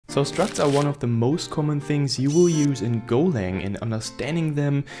So structs are one of the most common things you will use in Golang, and understanding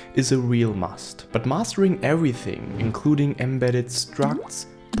them is a real must. But mastering everything, including embedded structs,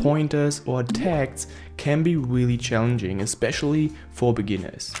 pointers or tags, can be really challenging, especially for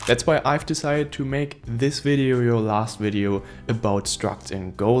beginners. That's why I've decided to make this video your last video about structs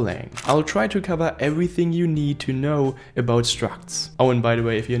in Golang. I'll try to cover everything you need to know about structs. Oh, and by the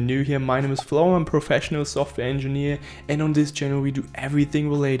way, if you're new here, my name is Flo, I'm a professional software engineer, and on this channel we do everything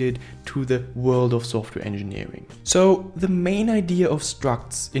related to the world of software engineering. So the main idea of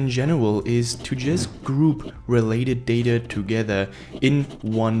structs in general is to just group related data together in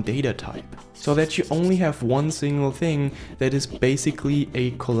one data type, so that you only have one single thing that is basically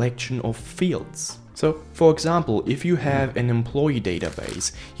a collection of fields. So for example, if you have an employee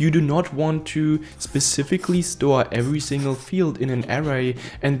database, you do not want to specifically store every single field in an array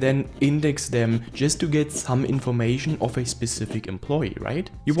and then index them just to get some information of a specific employee,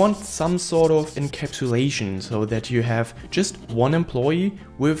 right? You want some sort of encapsulation so that you have just one employee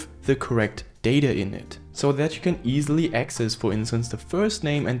with the correct data in it, so that you can easily access, for instance, the first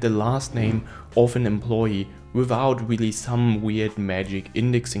name and the last name of an employee without really some weird magic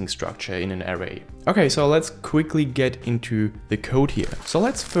indexing structure in an array. Okay, so let's quickly get into the code here. So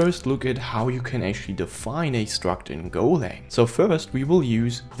let's first look at how you can actually define a struct in Golang. So first we will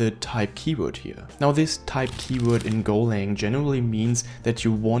use the type keyword here. Now this type keyword in Golang generally means that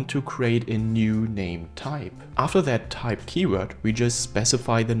you want to create a new name type. After that type keyword, we just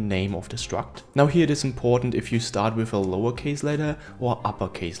specify the name of the struct. Now here it is important if you start with a lowercase letter or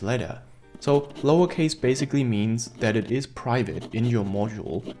uppercase letter. So lowercase basically means that it is private in your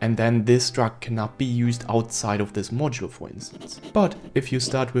module, and then this struct cannot be used outside of this module, for instance. But if you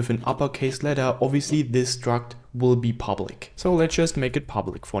start with an uppercase letter, obviously this struct will be public. So let's just make it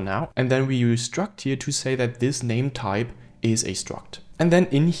public for now. And then we use struct here to say that this name type is a struct. And then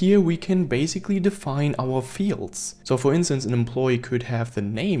in here we can basically define our fields. So for instance, an employee could have the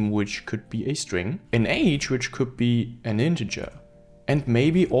name, which could be a string, an age, which could be an integer, and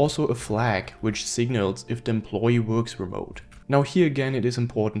maybe also a flag which signals if the employee works remote. Now here again it is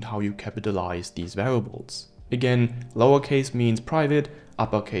important how you capitalize these variables. Again, lowercase means private,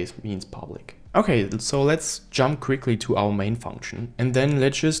 uppercase means public. Okay, so let's jump quickly to our main function, and then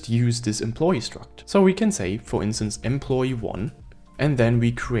let's just use this employee struct. So we can say, for instance, employee1, and then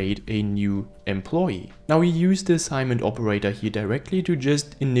we create a new employee. Now we use the assignment operator here directly to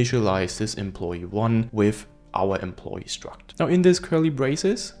just initialize this employee1 with our employee struct. Now in this curly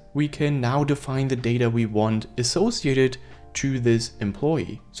braces, we can now define the data we want associated to this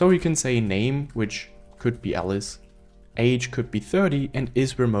employee. So we can say name, which could be Alice, age could be 30, and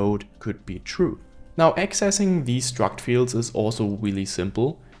is remote could be true. Now accessing these struct fields is also really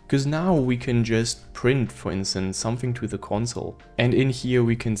simple, because now we can just print, for instance, something to the console. And in here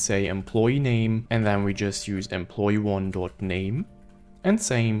we can say employee name, and then we just use employee1.name, and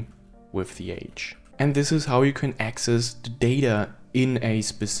same with the age. And this is how you can access the data in a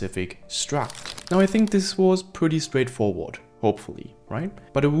specific struct. Now I think this was pretty straightforward, hopefully, right?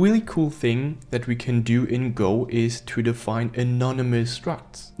 But a really cool thing that we can do in Go is to define anonymous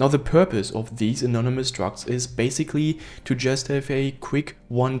structs. Now the purpose of these anonymous structs is basically to just have a quick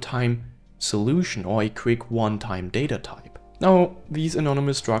one-time solution or a quick one-time data type. Now, these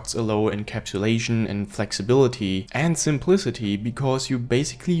anonymous structs allow encapsulation and flexibility and simplicity because you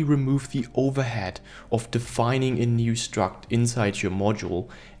basically remove the overhead of defining a new struct inside your module,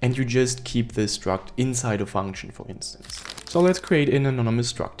 and you just keep this struct inside a function, for instance. So let's create an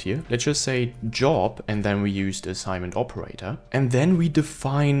anonymous struct here. Let's just say job, and then we use the assignment operator, and then we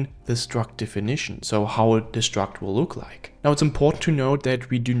define the struct definition, so how the struct will look like. Now it's important to note that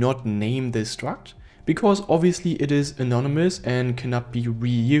we do not name this struct, because obviously it is anonymous and cannot be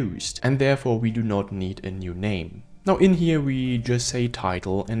reused, and therefore we do not need a new name. Now in here we just say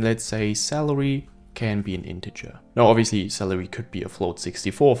title, and let's say salary can be an integer. Now obviously salary could be a float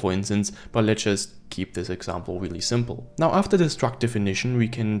 64, for instance, but let's just keep this example really simple. Now after the struct definition, we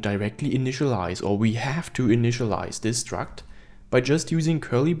can directly initialize, or we have to initialize this struct by just using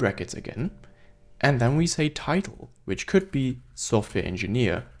curly brackets again, and then we say title, which could be software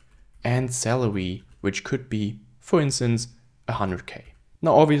engineer, and salary, which could be, for instance, 100K.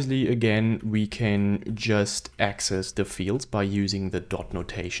 Now obviously again we can just access the fields by using the dot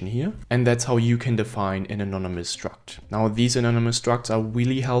notation here, and that's how you can define an anonymous struct. Now these anonymous structs are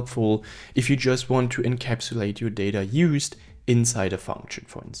really helpful if you just want to encapsulate your data used inside a function,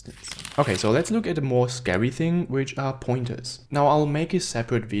 for instance. Okay, so let's look at a more scary thing, which are pointers. Now I'll make a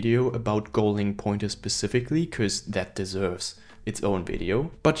separate video about Golang pointers specifically, because that deserves its own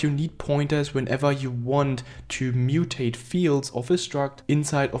video, but you need pointers whenever you want to mutate fields of a struct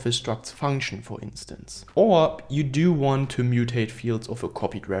inside of a structs function, for instance. Or you do want to mutate fields of a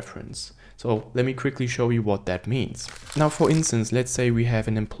copied reference. So let me quickly show you what that means. Now, for instance, let's say we have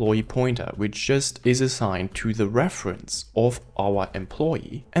an employee pointer, which just is assigned to the reference of our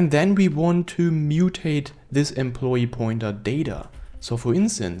employee. And then we want to mutate this employee pointer data. So for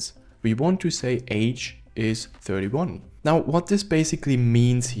instance, we want to say age is 31. Now, what this basically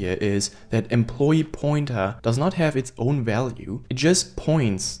means here is that employee pointer does not have its own value. It just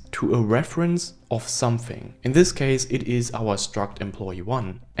points to a reference of something. In this case, it is our struct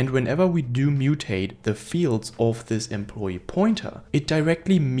employee1. And whenever we do mutate the fields of this employee pointer, it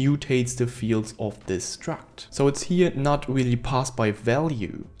directly mutates the fields of this struct. So it's here not really passed by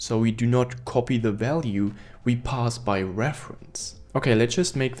value. So we do not copy the value, we pass by reference. Okay, let's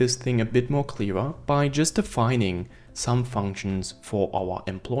just make this thing a bit more clearer by just defining some functions for our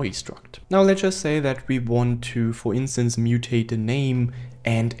employee struct. Now let's just say that we want to, for instance, mutate the name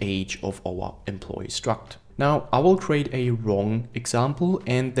and age of our employee struct. Now I will create a wrong example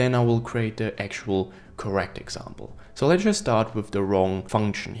and then I will create the actual correct example. So let's just start with the wrong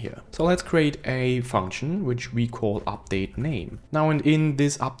function here. So let's create a function which we call update name. Now, and in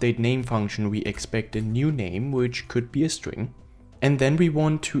this update name function, we expect a new name, which could be a string. And then we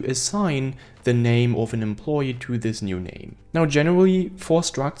want to assign the name of an employee to this new name. Now, generally for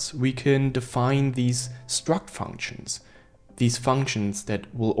structs, we can define these struct functions. These functions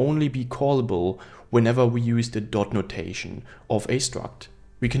that will only be callable whenever we use the dot notation of a struct.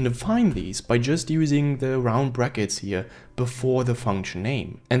 We can define these by just using the round brackets here before the function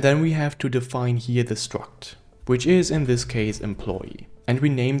name. And then we have to define here the struct, which is in this case employee. And we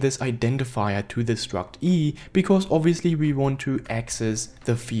name this identifier to the struct E because obviously we want to access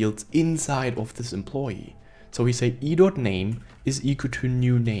the fields inside of this employee. So we say e.name is equal to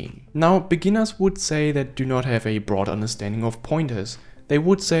new name. Now, beginners would say that do not have a broad understanding of pointers. They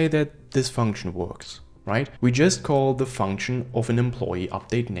would say that this function works, right? We just call the function of an employee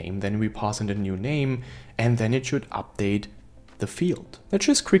update name, then we pass in the new name, and then it should update the field. Let's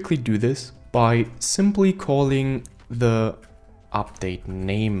just quickly do this by simply calling the update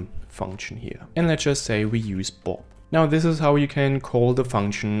name function here. And let's just say we use Bob. Now this is how you can call the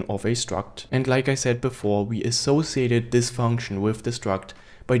function of a struct. And like I said before, we associated this function with the struct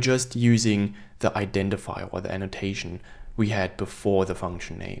by just using the identifier or the annotation we had before the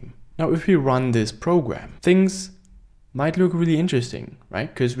function name. Now if we run this program, things might look really interesting,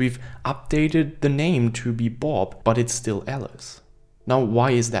 right? Because we've updated the name to be Bob, but it's still Alice. Now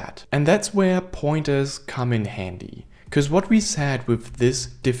why is that? And that's where pointers come in handy. Because what we said with this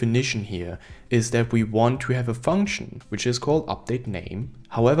definition here is that we want to have a function which is called update name.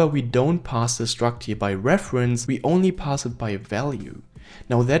 However, we don't pass the struct here by reference, we only pass it by value.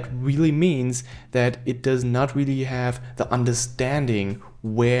 Now that really means that it does not really have the understanding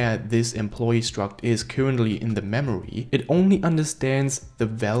where this employee struct is currently in the memory. It only understands the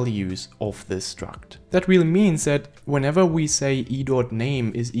values of this struct. That really means that whenever we say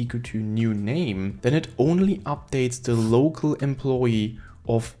e.name is equal to new name, then it only updates the local employee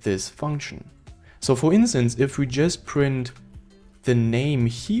of this function. So for instance, if we just print the name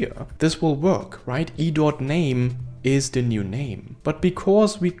here, this will work, right? e.name is the new name. But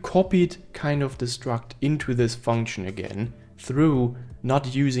because we copied kind of the struct into this function again through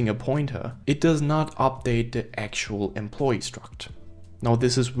not using a pointer, it does not update the actual employee struct. Now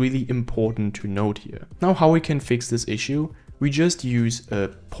this is really important to note here. Now how we can fix this issue? We just use a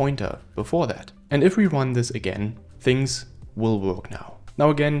pointer before that. And if we run this again, things will work now. Now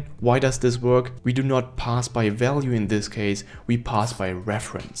again, why does this work? We do not pass by value in this case, we pass by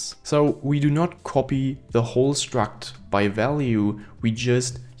reference. So we do not copy the whole struct by value, we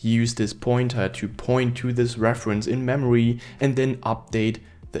just use this pointer to point to this reference in memory and then update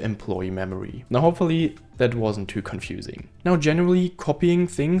the employee memory. Now hopefully that wasn't too confusing. Now generally copying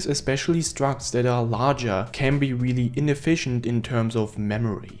things, especially structs that are larger, can be really inefficient in terms of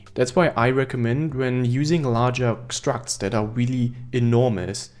memory. That's why I recommend when using larger structs that are really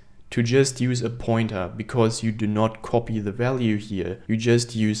enormous to just use a pointer, because you do not copy the value here, you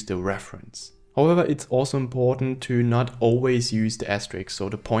just use the reference. However, it's also important to not always use the asterisk, so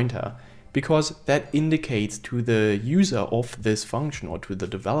the pointer, because that indicates to the user of this function or to the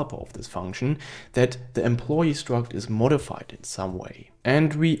developer of this function that the employee struct is modified in some way.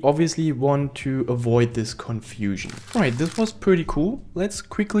 And we obviously want to avoid this confusion. Alright, this was pretty cool. Let's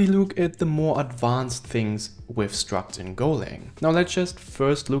quickly look at the more advanced things with structs in Golang. Now let's just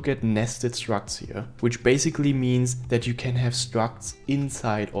first look at nested structs here, which basically means that you can have structs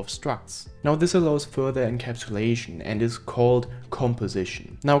inside of structs. Now this allows further encapsulation and is called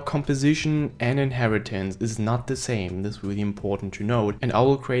composition. Now composition and inheritance is not the same, this is really important to note, and I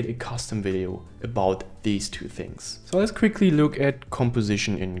will create a custom video about these two things. So let's quickly look at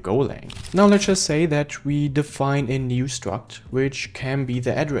composition in Golang. Now let's just say that we define a new struct which can be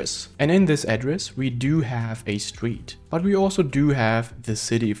the address. And in this address we do have a street, but we also do have the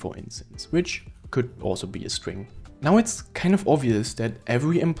city, for instance, which could also be a string. Now it's kind of obvious that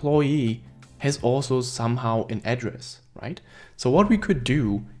every employee has also somehow an address, right? So what we could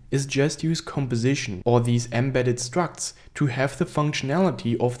do is just use composition or these embedded structs to have the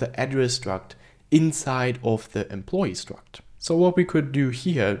functionality of the address struct inside of the employee struct. So what we could do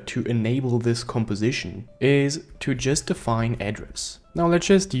here to enable this composition is to just define address. Now let's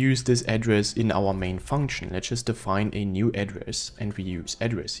just use this address in our main function. Let's just define a new address and we use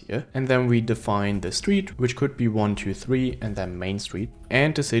address here. And then we define the street, which could be 1, 2, 3, and then main street.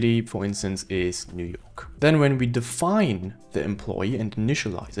 And the city, for instance, is New York. Then when we define the employee and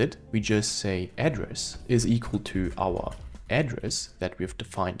initialize it, we just say address is equal to our address that we've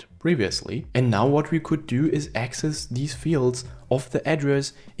defined previously. And now what we could do is access these fields of the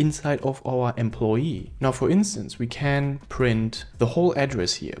address inside of our employee. Now, for instance, we can print the whole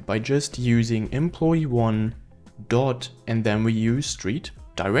address here by just using employee1 dot and then we use street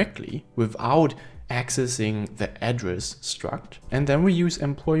directly without accessing the address struct. And then we use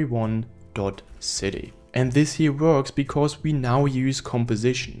employee1 dot city. And this here works because we now use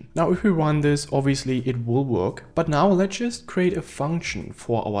composition. Now if we run this, obviously it will work, but now let's just create a function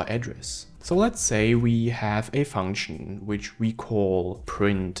for our address. So let's say we have a function which we call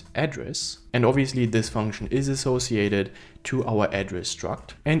print address, and obviously this function is associated to our address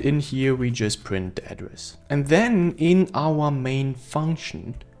struct, and in here we just print the address. And then in our main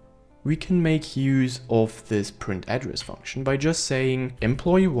function we can make use of this print address function by just saying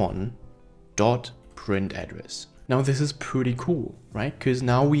employee1 dot print address. Now this is pretty cool, right? Because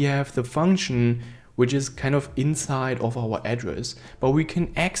now we have the function which is kind of inside of our address, but we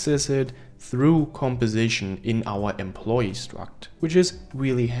can access it through composition in our employee struct, which is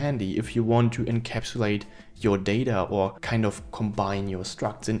really handy if you want to encapsulate your data or kind of combine your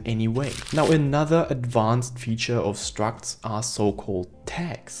structs in any way. Now another advanced feature of structs are so-called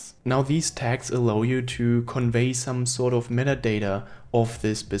tags. Now these tags allow you to convey some sort of metadata of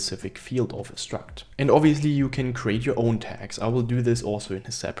this specific field of a struct. And obviously you can create your own tags. I will do this also in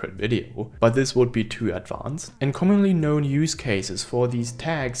a separate video, but this would be too advanced. And commonly known use cases for these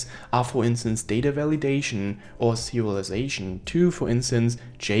tags are, for instance, data validation or serialization to, for instance,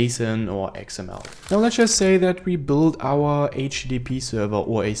 JSON or XML. Now let's just say that we build our HTTP server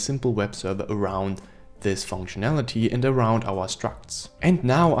or a simple web server around this functionality and around our structs. And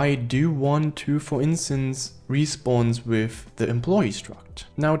now I do want to, for instance, respond with the employee struct.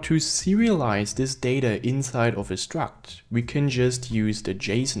 Now to serialize this data inside of a struct, we can just use the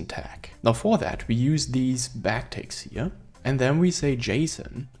JSON tag. Now for that, we use these backticks here, and then we say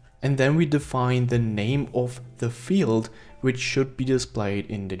JSON, and then we define the name of the field which should be displayed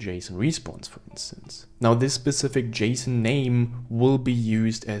in the JSON response, for instance. Now this specific JSON name will be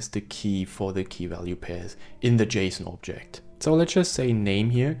used as the key for the key value pairs in the JSON object. So let's just say name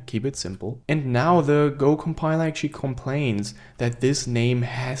here, keep it simple. And now the Go compiler actually complains that this name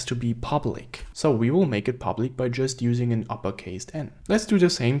has to be public. So we will make it public by just using an uppercase N. Let's do the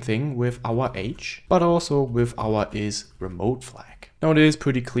same thing with our H, but also with our isRemote flag. Now it is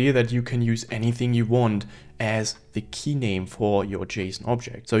pretty clear that you can use anything you want as the key name for your JSON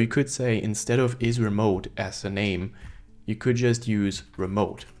object. So you could say instead of isRemote as the name, you could just use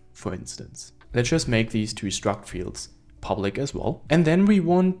remote, for instance. Let's just make these two struct fields public as well. And then we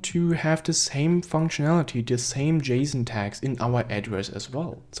want to have the same functionality, the same JSON tags in our address as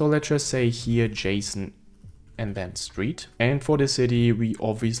well. So let's just say here JSON and then street. And for the city, we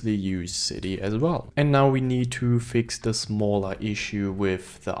obviously use city as well. And now we need to fix the smaller issue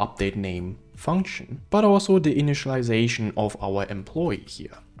with the update name function, but also the initialization of our employee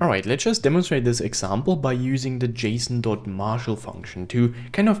here. Alright, let's just demonstrate this example by using the JSON.Marshal function to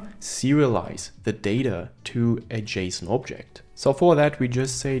kind of serialize the data to a JSON object. So for that, we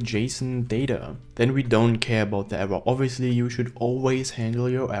just say JSON data. Then we don't care about the error. Obviously, you should always handle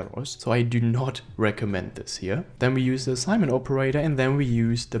your errors, so I do not recommend this here. Then we use the assignment operator, and then we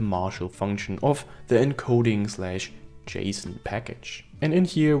use the Marshal function of the encoding/JSON package. And in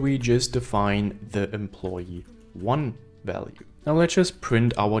here, we just define the employee1 value. Now let's just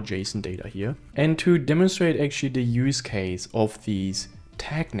print our JSON data here. And to demonstrate actually the use case of these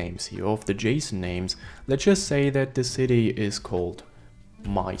tag names here, of the JSON names, let's just say that the city is called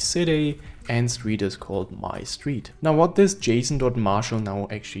my city, and street is called my street. Now what this JSON.Marshal now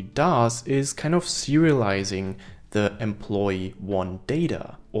actually does is kind of serializing the employee1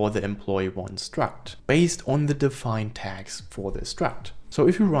 data or the employee1 struct based on the defined tags for the struct. So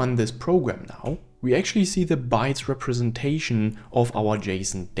if you run this program now, we actually see the bytes representation of our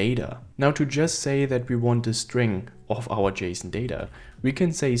JSON data. Now to just say that we want a string of our JSON data, we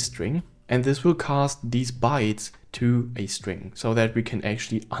can say string, and this will cast these bytes to a string so that we can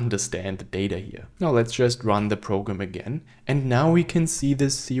actually understand the data here. Now let's just run the program again, and now we can see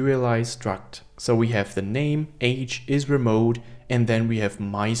this serialized struct. So we have the name, age is remote, and then we have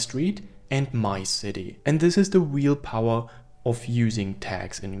my street and my city. And this is the real power of using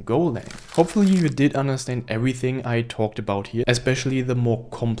tags in Golang. Hopefully you did understand everything I talked about here, especially the more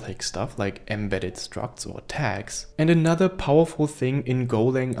complex stuff like embedded structs or tags. And another powerful thing in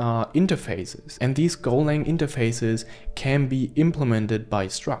Golang are interfaces, and these Golang interfaces can be implemented by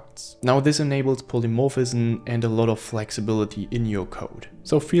structs. Now this enables polymorphism and a lot of flexibility in your code.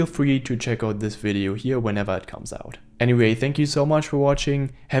 So feel free to check out this video here whenever it comes out. Anyway, thank you so much for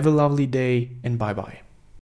watching, have a lovely day, and bye bye.